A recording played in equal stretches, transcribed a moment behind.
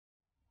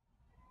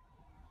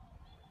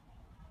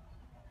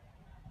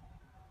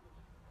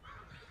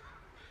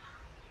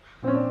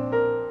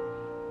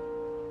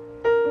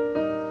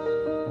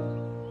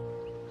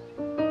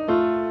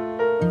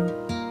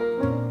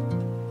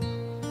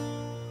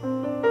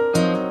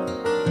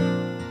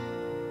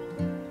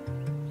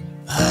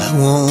I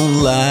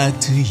won't lie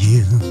to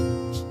you,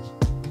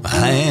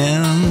 I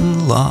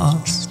am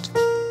lost.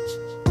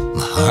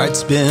 My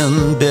heart's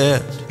been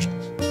bit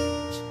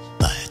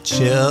by a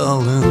chill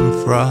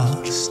and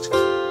frost.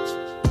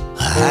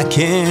 I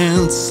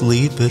can't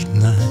sleep at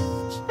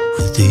night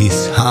with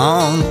these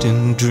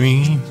haunting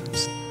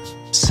dreams.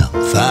 Some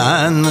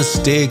fine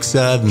mistakes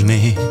I've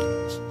made,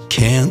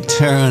 can't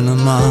turn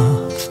them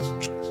off.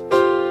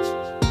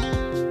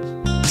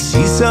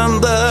 See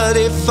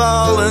somebody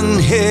falling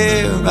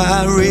here,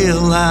 I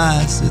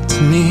realize it's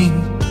me.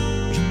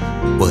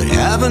 What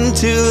happened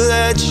to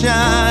that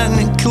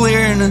shining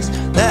clearness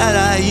that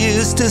I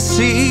used to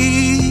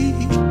see?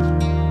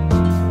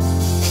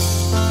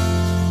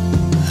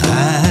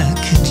 I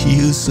could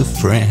use a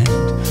friend,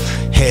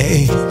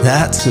 hey,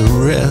 that's a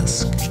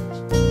risk.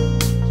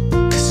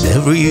 'Cause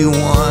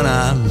everyone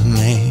I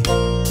make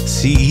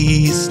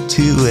ceased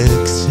to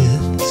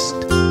exist.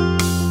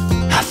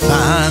 I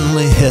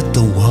finally hit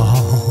the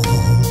wall,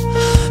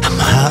 I'm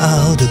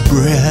out of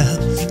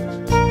breath.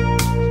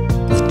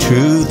 The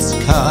truth's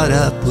caught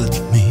up with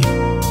me,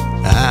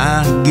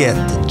 I get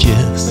the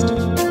gist.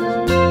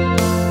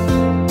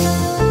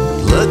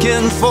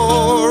 Looking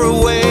for a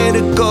way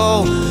to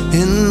go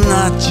and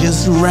not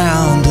just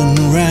round and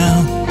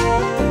round.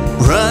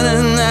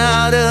 Running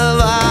out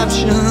of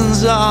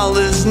options, all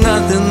is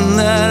nothing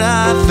that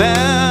I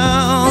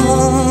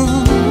found.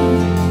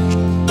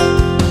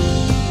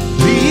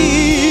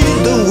 Lead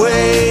the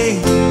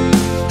way,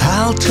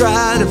 I'll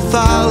try to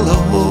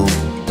follow.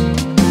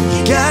 You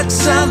got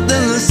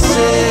something to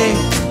say,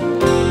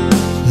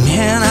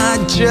 man, I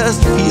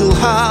just feel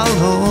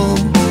hollow.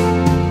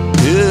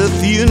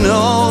 If you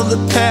know the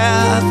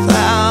path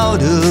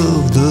out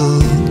of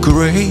the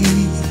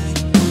grave,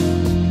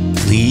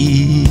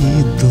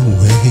 lead the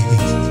way.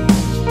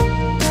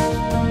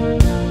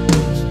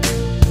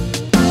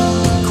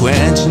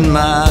 Quenching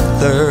my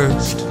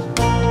thirst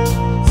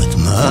with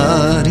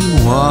muddy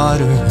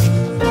water,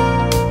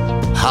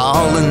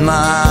 hauling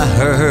my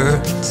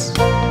hurts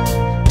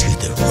to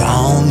the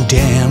wrong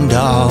damned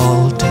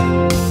altar.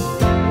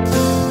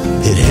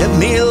 It hit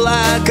me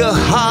like a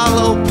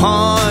hollow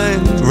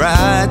point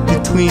right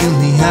between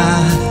the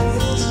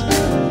eyes.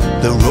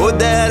 The road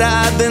that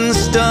I've been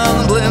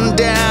stumbling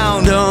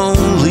down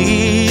don't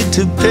lead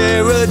to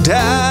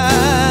paradise.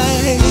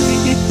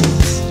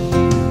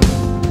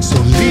 So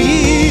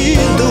lead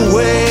the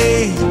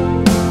way,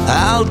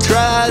 I'll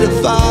try to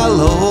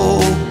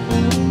follow.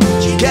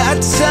 You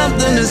got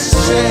something to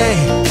say,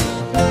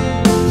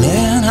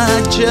 man,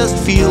 I just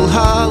feel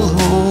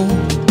hollow.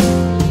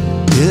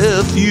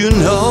 If you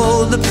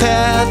know the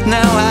path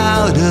now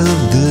out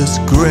of this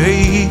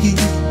grave,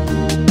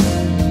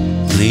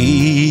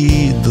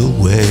 lead the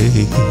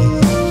way.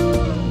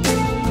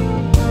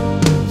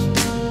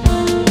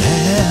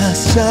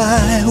 As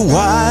I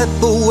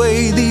wipe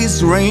away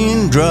these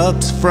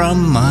raindrops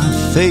from my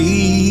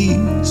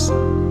face,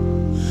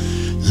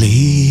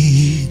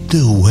 lead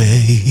the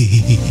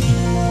way.